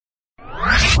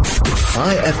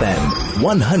High FM,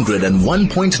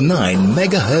 101.9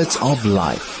 megahertz of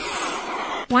life.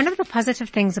 One of the positive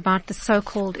things about the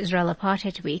so-called Israel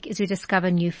Apartheid Week is we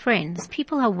discover new friends.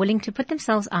 People are willing to put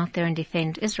themselves out there and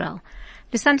defend Israel.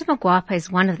 Lusanda Magwape is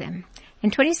one of them.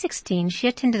 In 2016, she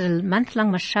attended a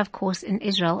month-long Mashav course in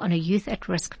Israel on a youth at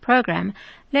risk program,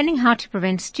 learning how to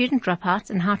prevent student dropouts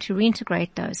and how to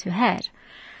reintegrate those who had.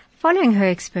 Following her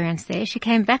experience there, she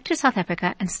came back to South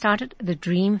Africa and started the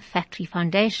Dream Factory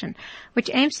Foundation,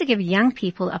 which aims to give young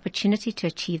people opportunity to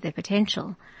achieve their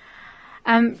potential.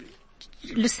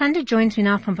 Lusanda joins me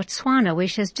now from Botswana, where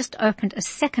she has just opened a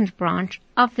second branch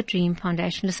of the Dream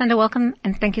Foundation. Lusanda, welcome,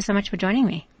 and thank you so much for joining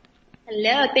me.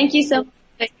 Hello, thank you so much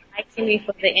for inviting me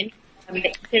for the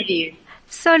interview.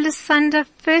 So, Lusanda,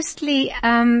 firstly,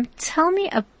 tell me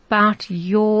about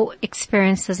your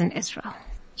experiences in Israel.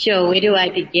 Sure, where do I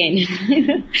begin?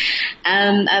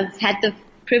 I've had the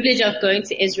privilege of going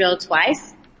to Israel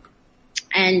twice,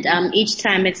 and each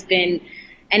time it's been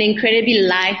an incredibly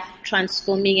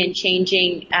life-transforming and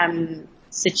changing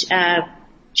such a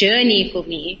journey for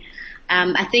me.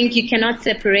 I think you cannot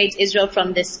separate Israel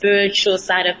from the spiritual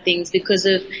side of things because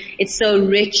of it's so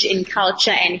rich in culture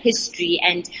and history,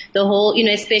 and the whole,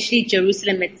 especially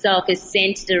Jerusalem itself is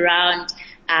centered around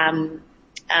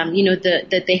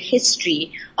the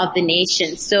history of the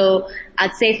nation. So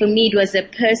I'd say for me it was a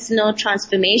personal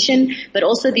transformation, but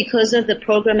also because of the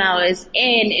program I was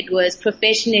in, it was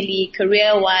professionally,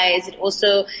 career-wise, it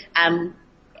also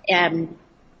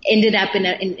ended up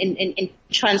in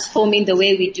transforming the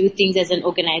way we do things as an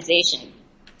organization.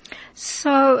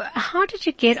 So how did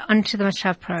you get onto the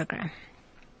Mashav program?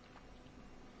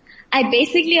 I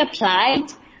basically applied.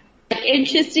 But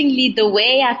interestingly, the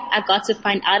way I got to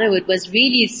find out of it was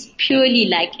really purely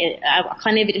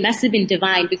it must have been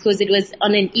divine, because it was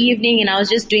on an evening and I was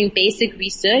just doing basic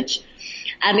research.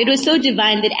 It was so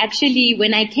divine that actually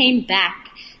when I came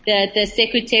back, the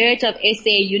Secretariat of SA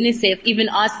UNICEF even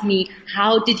asked me,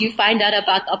 how did you find out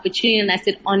about the opportunity? And I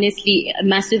said, honestly, it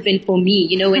must have been for me.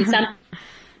 When something's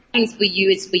for you,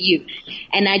 it's for you.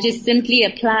 And I just simply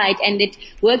applied, and it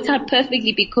worked out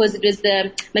perfectly because it was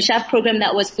the Mashav program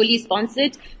that was fully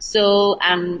sponsored. So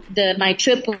my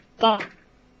trip was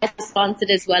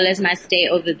sponsored as well as my stay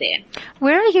over there.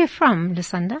 Where are you from,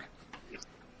 Lusanda?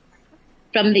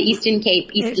 From the Eastern Cape,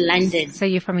 East London. So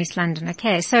you're from East London,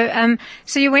 okay. So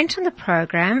you went on the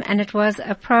program, and it was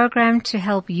a program to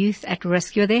help youth at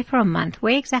risk. You were there for a month.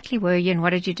 Where exactly were you, and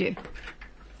what did you do?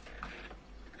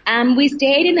 We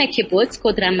stayed in a kibbutz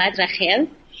called Ramat Rachel.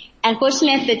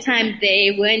 Unfortunately, at the time,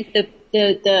 they weren't the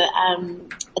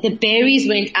berries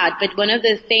weren't out. But one of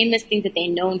the famous things that they're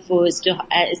known for is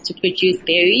to produce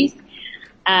berries.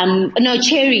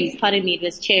 Cherries. Pardon me, it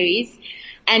was cherries.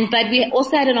 But we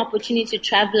also had an opportunity to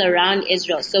travel around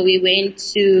Israel. So we went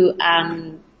to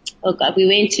we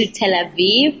went to Tel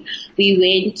Aviv, we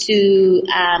went to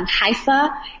Haifa,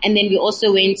 and then we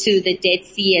also went to the Dead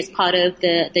Sea as part of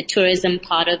the tourism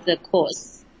part of the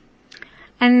course.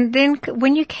 And then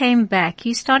when you came back,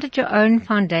 you started your own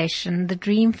foundation, the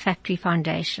Dream Factory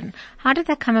Foundation. How did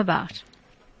that come about?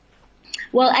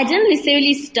 Well, I didn't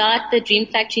necessarily start the Dream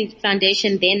Factory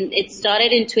Foundation then. It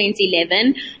started in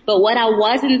 2011, but what I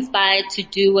was inspired to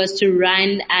do was to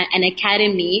run an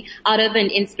academy out of an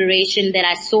inspiration that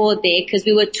I saw there, because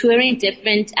we were touring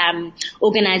different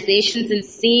organizations and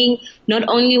seeing not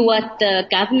only what the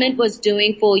government was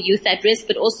doing for youth at risk,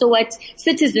 but also what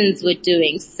citizens were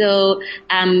doing. So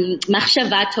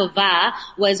Machshava Tova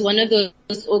was one of those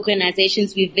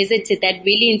organizations we visited that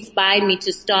really inspired me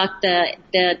to start the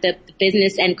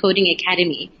Business and Coding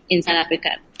Academy in South Africa.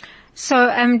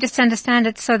 So just to understand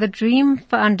it, so the Dream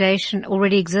Foundation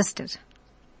already existed?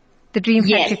 The Dream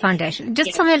Factory Foundation.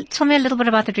 Just tell me a little bit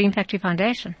about the Dream Factory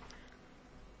Foundation.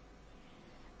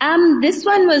 This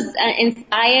one was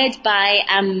inspired by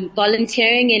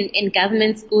volunteering in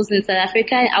government schools in South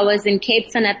Africa. I was in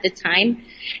Cape Town at the time,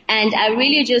 and I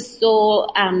really just saw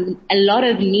a lot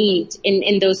of need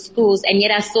in those schools, and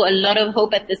yet I saw a lot of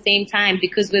hope at the same time,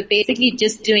 because we're basically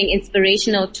just doing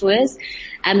inspirational tours.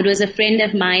 It was a friend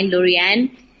of mine,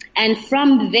 Lorianne. And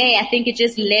from there, I think it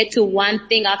just led to one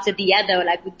thing after the other.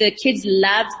 Like, the kids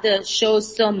loved the show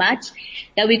so much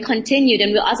that we continued,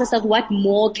 and we asked ourselves, what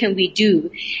more can we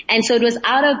do? And so it was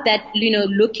out of that,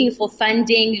 looking for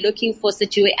funding, looking for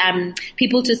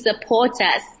people to support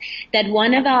us, that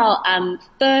one of our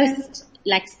first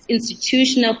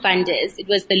institutional funders, it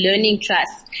was the Learning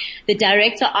Trust. The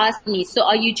director asked me, so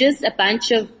are you just a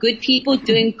bunch of good people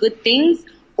doing good things,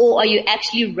 or are you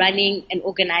actually running an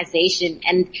organization?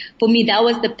 And for me, that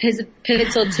was the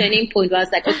pivotal turning point where I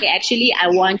was like, okay, actually, I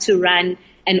want to run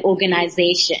an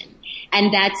organization.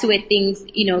 And that's where things,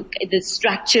 the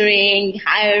structuring,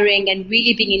 hiring, and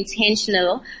really being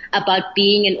intentional about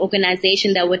being an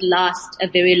organization that would last a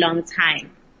very long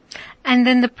time. And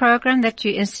then the program that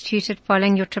you instituted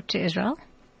following your trip to Israel?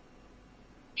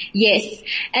 Yes.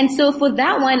 And so for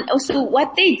that one, also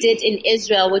what they did in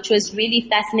Israel, which was really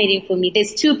fascinating for me,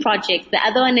 there's two projects. The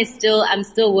other one is I'm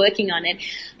still working on it.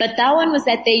 But that one was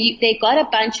that they got a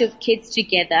bunch of kids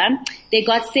together. They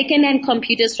got second-hand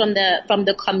computers from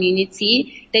the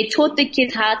community. They taught the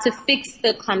kids how to fix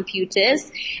the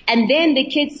computers. And then the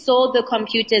kids sold the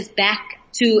computers back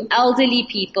to elderly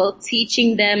people,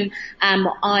 teaching them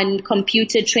on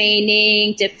computer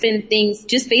training, different things,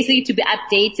 just basically to be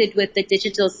updated with the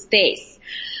digital space.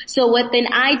 So what then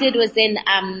I did was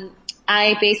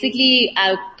I basically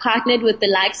partnered with the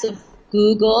likes of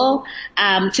Google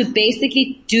to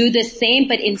basically do the same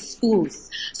but in schools.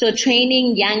 So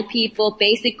training young people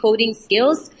basic coding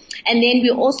skills. And then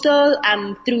we also,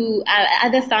 through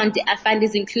other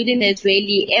funders, including the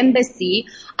Israeli embassy,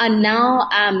 are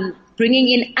now bringing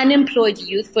in unemployed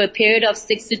youth for a period of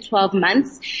 6 to 12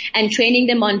 months and training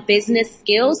them on business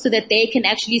skills so that they can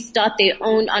actually start their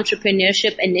own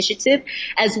entrepreneurship initiative,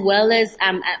 as well as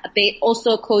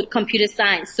also computer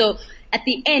science. So at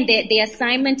the end, their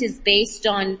assignment is based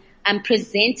on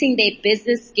presenting their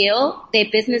business skill, their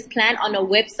business plan on a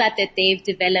website that they've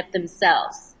developed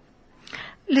themselves.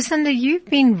 Lusanda, you've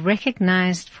been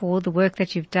recognized for the work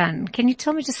that you've done. Can you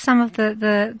tell me just some of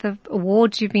the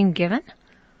awards you've been given?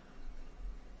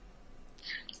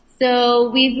 So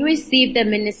we've received the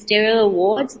Ministerial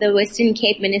Awards, the Western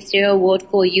Cape Ministerial Award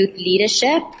for Youth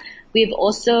Leadership. We've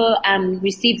also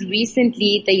received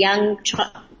recently the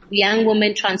Young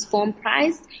Woman Transform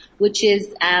Prize, which is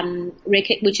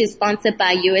sponsored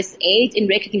by USAID in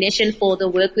recognition for the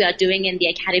work we are doing in the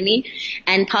academy.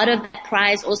 And part of that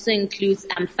prize also includes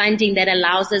funding that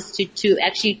allows us to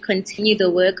actually continue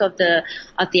the work of the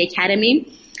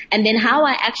academy. And then how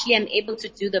I actually am able to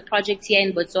do the project here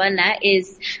in Botswana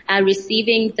is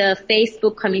receiving the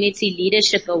Facebook Community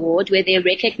Leadership Award, where they're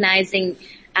recognizing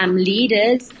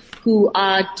leaders who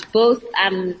are both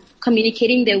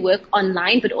communicating their work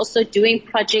online, but also doing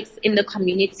projects in the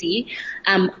community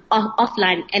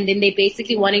offline. And then they're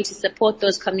basically wanting to support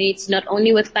those communities not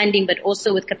only with funding, but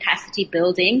also with capacity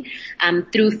building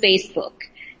through Facebook.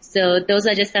 So those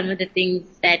are just some of the things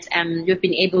that we've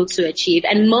been able to achieve.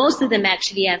 And most of them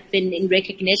actually have been in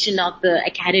recognition of the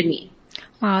academy.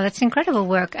 Wow, that's incredible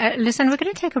work. Listen, we're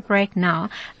going to take a break now.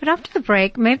 But after the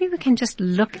break, maybe we can just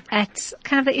look at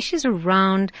kind of the issues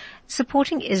around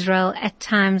supporting Israel at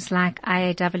times like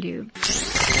IAW.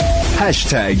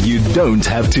 Hashtag you don't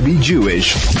have to be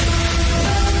Jewish.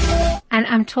 And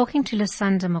I'm talking to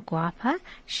Lusanda Magwape.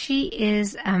 She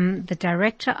is the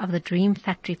director of the Dream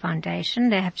Factory Foundation.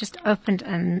 They have just opened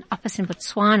an office in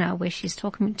Botswana where she's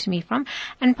talking to me from.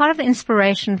 And part of the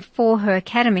inspiration for her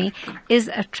academy is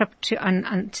a trip to the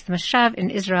Mashav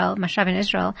in Israel.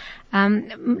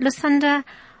 Lusanda,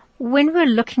 when we're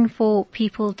looking for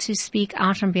people to speak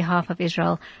out on behalf of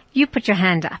Israel, you put your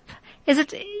hand up. Is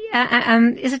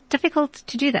it difficult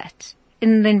to do that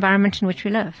in the environment in which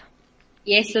we live?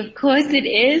 Yes, of course it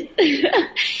is.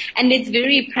 And it's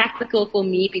very practical for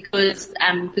me because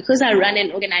I run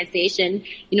an organization,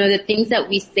 the things that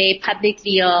we say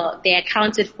publicly they're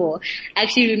accounted for. I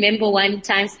actually remember one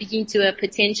time speaking to a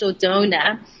potential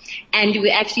donor, and we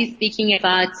were actually speaking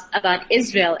about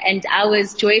Israel, and I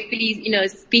was joyfully,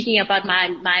 speaking about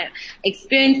my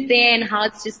experience there and how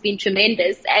it's just been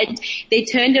tremendous. And they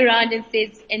turned around and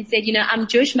said, I'm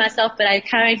Jewish myself, but I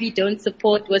currently don't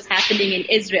support what's happening in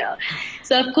Israel.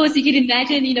 So of course you can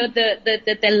imagine,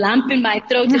 the lump in my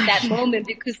throat at that moment,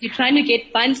 because you're trying to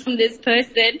get funds from this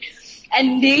person.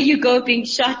 And there you go, being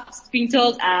shocked, being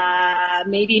told,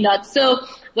 maybe not. So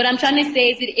what I'm trying to say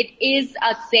is that it is,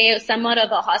 I'd say, somewhat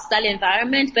of a hostile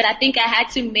environment, but I think I had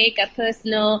to make a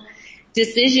personal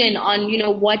decision on,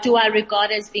 what do I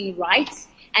regard as being right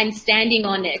and standing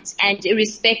on it, and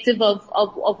irrespective of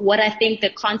what I think the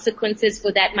consequences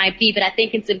for that might be. But I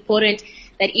think it's important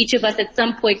that each of us at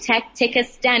some point take a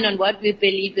stand on what we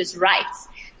believe is right,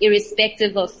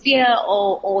 irrespective of fear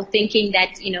or thinking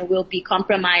that, we'll be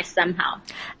compromised somehow.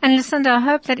 And Lusanda, I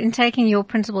hope that in taking your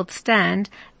principled stand,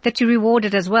 that you're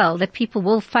rewarded as well, that people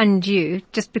will fund you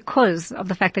just because of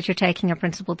the fact that you're taking a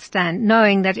principled stand,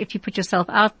 knowing that if you put yourself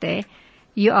out there,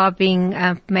 you are being,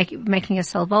 making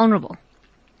yourself vulnerable.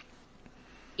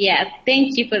 Yeah,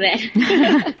 thank you for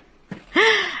that.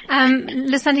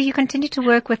 Lusanda, you continue to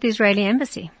work with the Israeli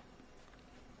embassy.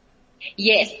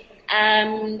 Yes.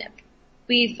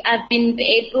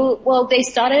 they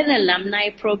started an alumni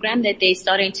program that they're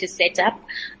starting to set up,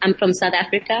 from South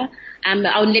Africa.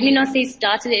 Let me not say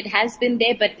started, it has been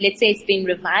there, but let's say it's been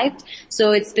revived.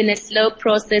 So it's been a slow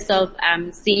process of,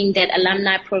 seeing that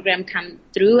alumni program come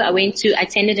through. I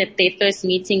attended their first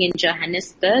meeting in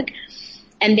Johannesburg.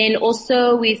 And then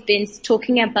also we've been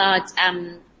talking about,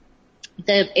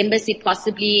 the embassy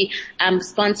possibly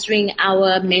sponsoring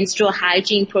our menstrual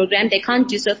hygiene program. They can't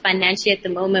do so financially at the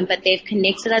moment, but they've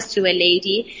connected us to a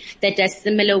lady that does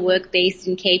similar work based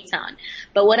in Cape Town.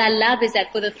 But what I love is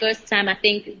that for the first time, I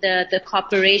think the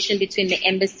cooperation between the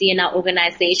embassy and our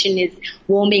organization is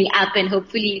warming up, and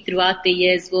hopefully throughout the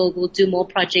years we'll do more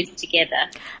projects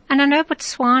together. And I know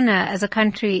Botswana as a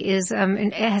country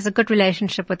has a good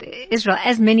relationship with Israel,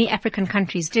 as many African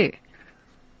countries do.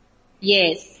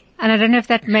 Yes. And I don't know if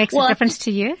that makes a difference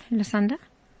to you, Lusanda?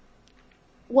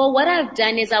 Well, what I've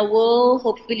done is I will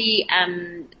hopefully,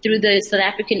 through the South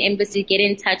African embassy, get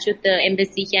in touch with the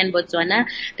embassy here in Botswana,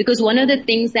 because one of the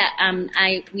things that,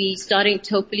 we starting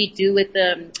to hopefully do with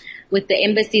the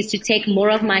embassy is to take more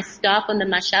of my staff on the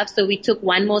Mashav. So we took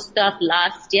one more staff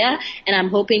last year, and I'm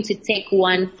hoping to take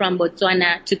one from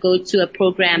Botswana to go to a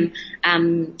program,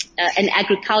 an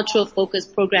agricultural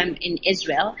focused program in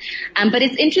Israel. But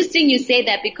it's interesting you say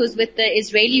that, because with the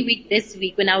Israeli week this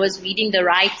week, when I was reading the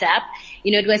write-up,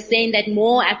 it was saying that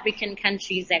more African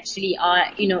countries actually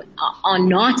are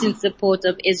not in support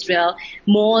of Israel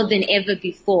more than ever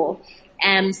before.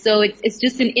 So it's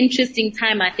just an interesting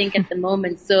time, I think, at the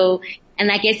moment. So,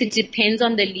 and I guess it depends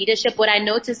on the leadership. What I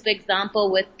noticed, for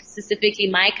example, with specifically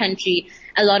my country,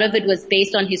 a lot of it was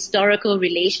based on historical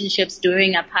relationships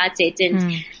during apartheid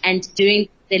and during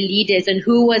the leaders and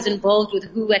who was involved with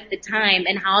who at the time,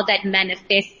 and how that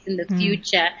manifests in the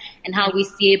future, and how we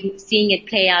seeing it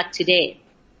play out today.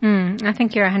 I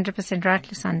think you're 100% right,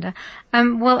 Lusanda.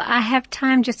 Well, I have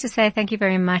time just to say thank you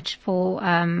very much for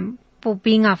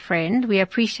being our friend. We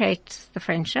appreciate the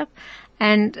friendship,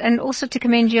 and also to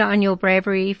commend you on your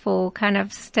bravery for kind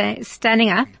of standing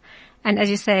up, and as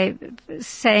you say,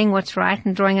 saying what's right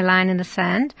and drawing a line in the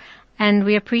sand. And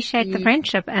we appreciate the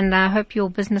friendship, and I hope your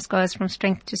business goes from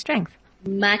strength to strength.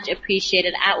 Much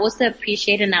appreciated. I also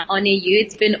appreciate and I honor you.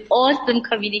 It's been awesome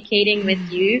communicating with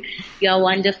you. You're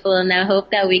wonderful, and I hope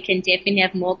that we can definitely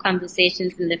have more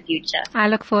conversations in the future. I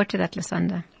look forward to that,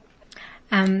 Lusanda.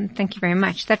 Thank you very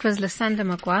much. That was Lusanda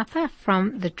Magwape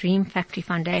from the Dream Factory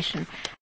Foundation.